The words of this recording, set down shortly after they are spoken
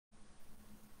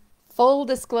Full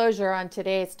disclosure on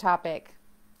today's topic.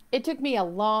 It took me a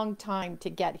long time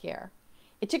to get here.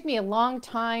 It took me a long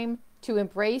time to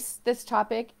embrace this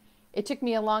topic. It took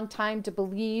me a long time to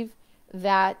believe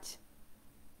that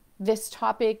this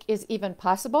topic is even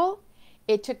possible.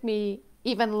 It took me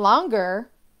even longer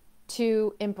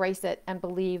to embrace it and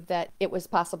believe that it was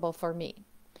possible for me.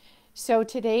 So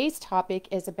today's topic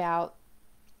is about,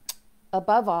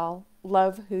 above all,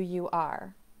 love who you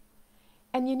are.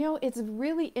 And you know, it's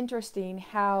really interesting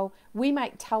how we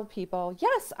might tell people,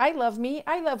 yes, I love me,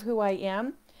 I love who I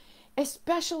am,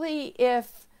 especially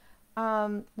if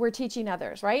we're teaching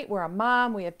others, right? We're a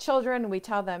mom, we have children, and we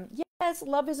tell them, yes,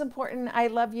 love is important, I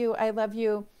love you, I love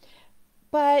you.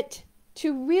 But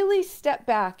to really step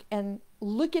back and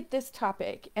look at this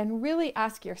topic and really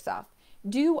ask yourself,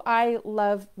 do I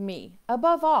love me?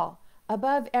 Above all,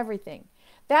 above everything.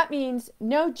 That means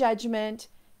no judgment,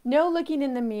 no looking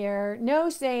in the mirror, no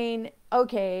saying,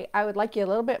 okay, I would like you a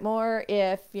little bit more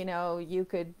if, you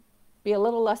could be a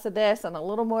little less of this and a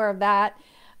little more of that,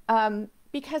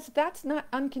 because that's not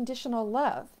unconditional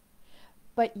love.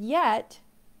 But yet,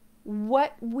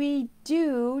 what we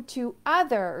do to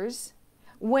others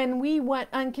when we want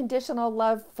unconditional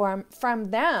love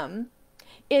from them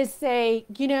is say,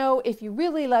 if you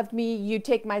really loved me, you'd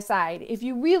take my side. If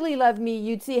you really loved me,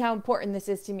 you'd see how important this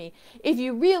is to me. If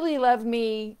you really love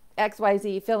me,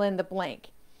 XYZ, fill in the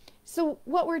blank. So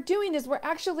what we're doing is we're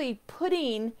actually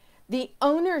putting the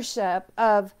ownership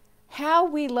of how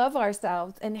we love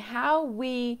ourselves and how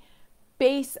we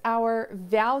base our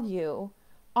value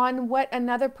on what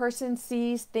another person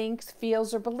sees, thinks,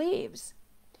 feels, or believes.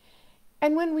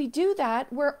 And when we do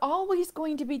that, we're always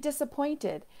going to be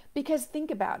disappointed because think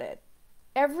about it.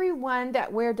 Everyone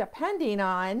that we're depending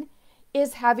on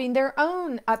is having their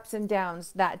own ups and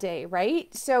downs that day,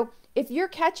 right? So if you're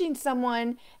catching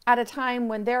someone at a time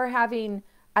when they're having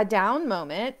a down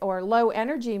moment or low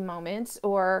energy moments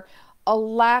or a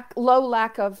low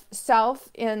lack of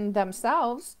self in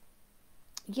themselves,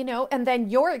 and then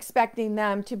you're expecting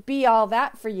them to be all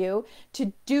that for you,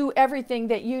 to do everything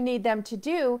that you need them to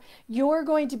do, you're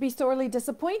going to be sorely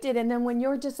disappointed. And then when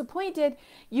you're disappointed,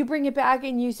 you bring it back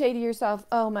and you say to yourself,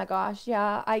 oh my gosh,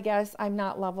 yeah, I guess I'm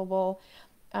not lovable.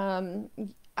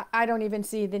 I don't even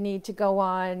see the need to go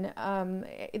on.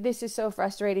 This is so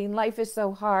frustrating. Life is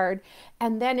so hard.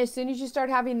 And then as soon as you start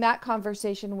having that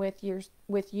conversation with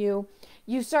you,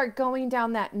 you start going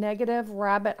down that negative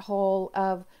rabbit hole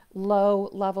of low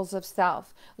levels of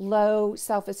self, low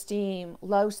self-esteem,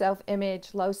 low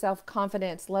self-image, low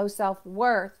self-confidence, low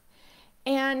self-worth,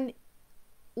 and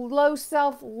low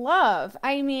self-love.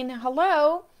 I mean,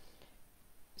 hello.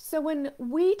 So when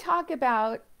we talk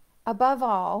about, above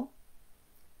all,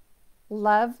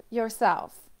 love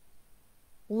yourself,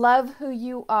 love who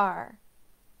you are,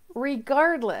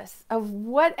 regardless of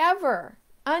whatever,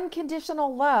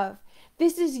 unconditional love.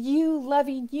 This is you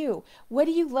loving you. What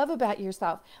do you love about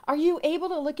yourself? Are you able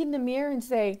to look in the mirror and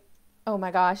say, oh my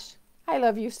gosh, I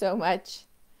love you so much?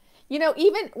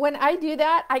 Even when I do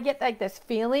that, I get like this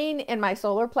feeling in my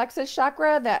solar plexus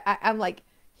chakra that I'm like,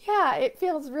 yeah, it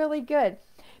feels really good.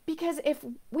 Because if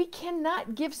we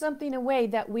cannot give something away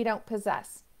that we don't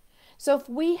possess. So if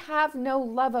we have no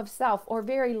love of self or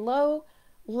very low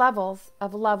levels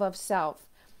of love of self,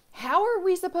 how are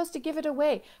we supposed to give it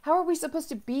away? How are we supposed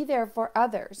to be there for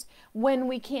others when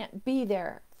we can't be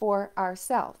there for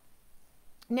ourselves?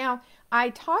 Now,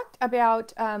 I talked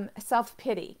about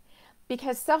self-pity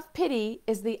because self-pity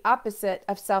is the opposite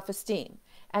of self-esteem.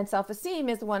 And self-esteem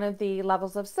is one of the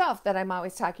levels of self that I'm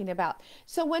always talking about.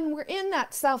 So when we're in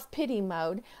that self-pity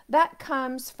mode, that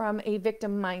comes from a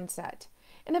victim mindset.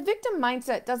 And a victim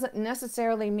mindset doesn't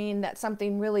necessarily mean that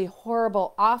something really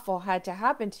horrible, awful had to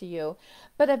happen to you.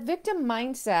 But a victim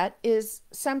mindset is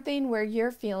something where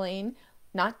you're feeling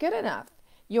not good enough.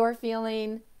 You're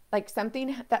feeling like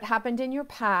something that happened in your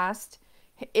past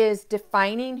is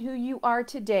defining who you are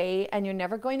today, and you're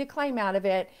never going to climb out of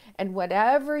it. And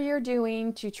whatever you're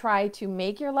doing to try to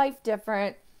make your life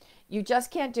different, you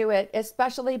just can't do it,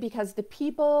 especially because the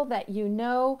people that you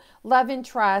know, love, and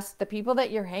trust, the people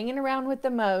that you're hanging around with the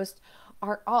most,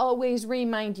 are always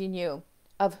reminding you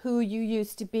of who you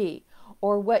used to be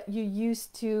or what you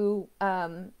used to,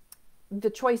 the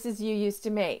choices you used to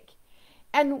make.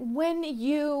 And when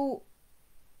you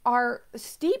are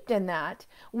steeped in that,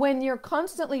 when you're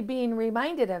constantly being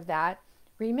reminded of that,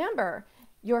 remember,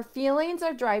 your feelings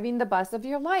are driving the bus of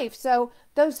your life. So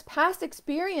those past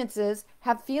experiences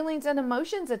have feelings and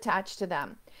emotions attached to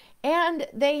them. And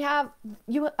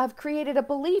you have created a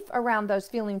belief around those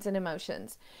feelings and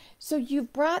emotions. So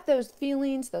you've brought those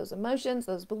feelings, those emotions,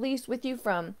 those beliefs with you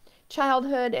from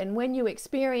childhood and when you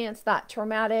experience that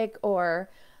traumatic or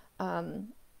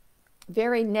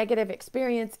very negative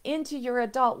experience into your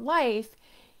adult life,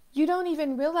 you don't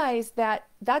even realize that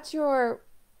that's your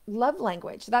love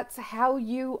language. That's how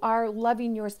you are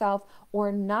loving yourself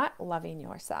or not loving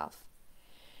yourself.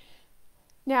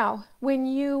 Now, when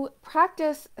you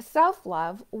practice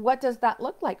self-love, what does that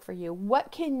look like for you?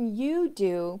 What can you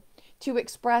do to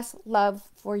express love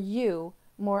for you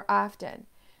more often?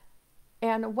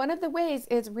 And one of the ways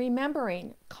is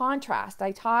remembering contrast.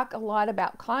 I talk a lot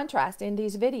about contrast in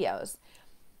these videos.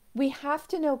 We have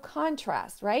to know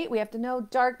contrast, right? We have to know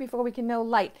dark before we can know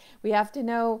light. We have to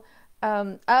know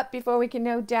up before we can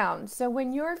know down. So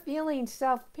when you're feeling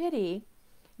self-pity,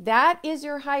 that is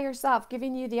your higher self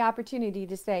giving you the opportunity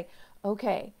to say,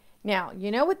 okay, now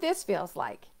you know what this feels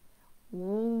like.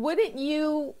 Wouldn't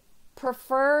you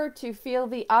prefer to feel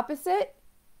the opposite?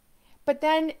 But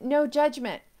then no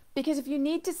judgment. Because if you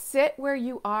need to sit where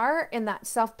you are in that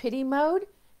self-pity mode,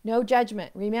 no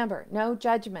judgment. Remember, no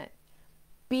judgment.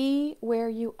 Be where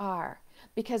you are.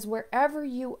 Because wherever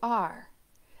you are,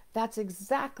 that's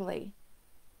exactly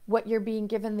what you're being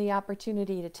given the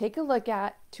opportunity to take a look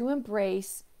at, to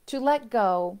embrace, to let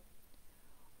go,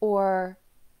 or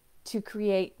to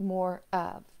create more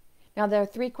of. Now, there are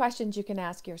 3 questions you can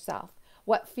ask yourself.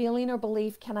 What feeling or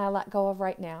belief can I let go of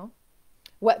right now?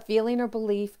 What feeling or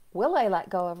belief will I let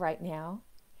go of right now?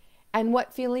 And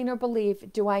what feeling or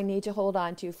belief do I need to hold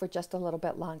on to for just a little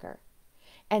bit longer?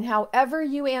 And however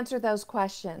you answer those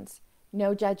questions,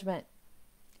 no judgment.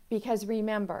 Because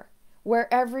remember,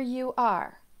 wherever you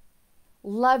are,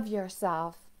 love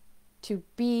yourself to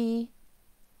be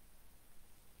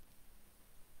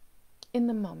in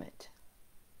the moment,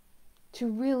 to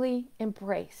really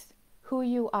embrace who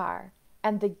you are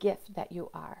and the gift that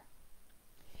you are.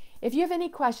 If you have any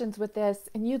questions with this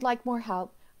and you'd like more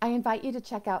help, I invite you to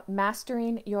check out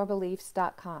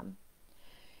masteringyourbeliefs.com.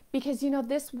 Because, you know,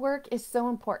 this work is so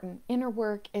important. Inner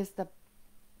work is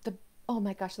oh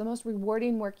my gosh, the most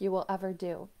rewarding work you will ever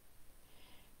do.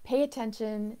 Pay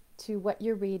attention to what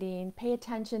you're reading. Pay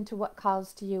attention to what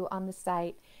calls to you on the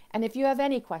site. And if you have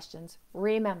any questions,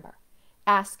 remember,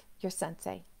 ask your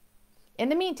sensei. In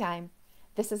the meantime,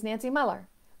 this is Nancy Muller,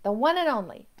 the one and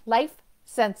only Life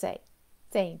Sensei,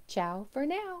 saying ciao for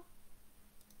now.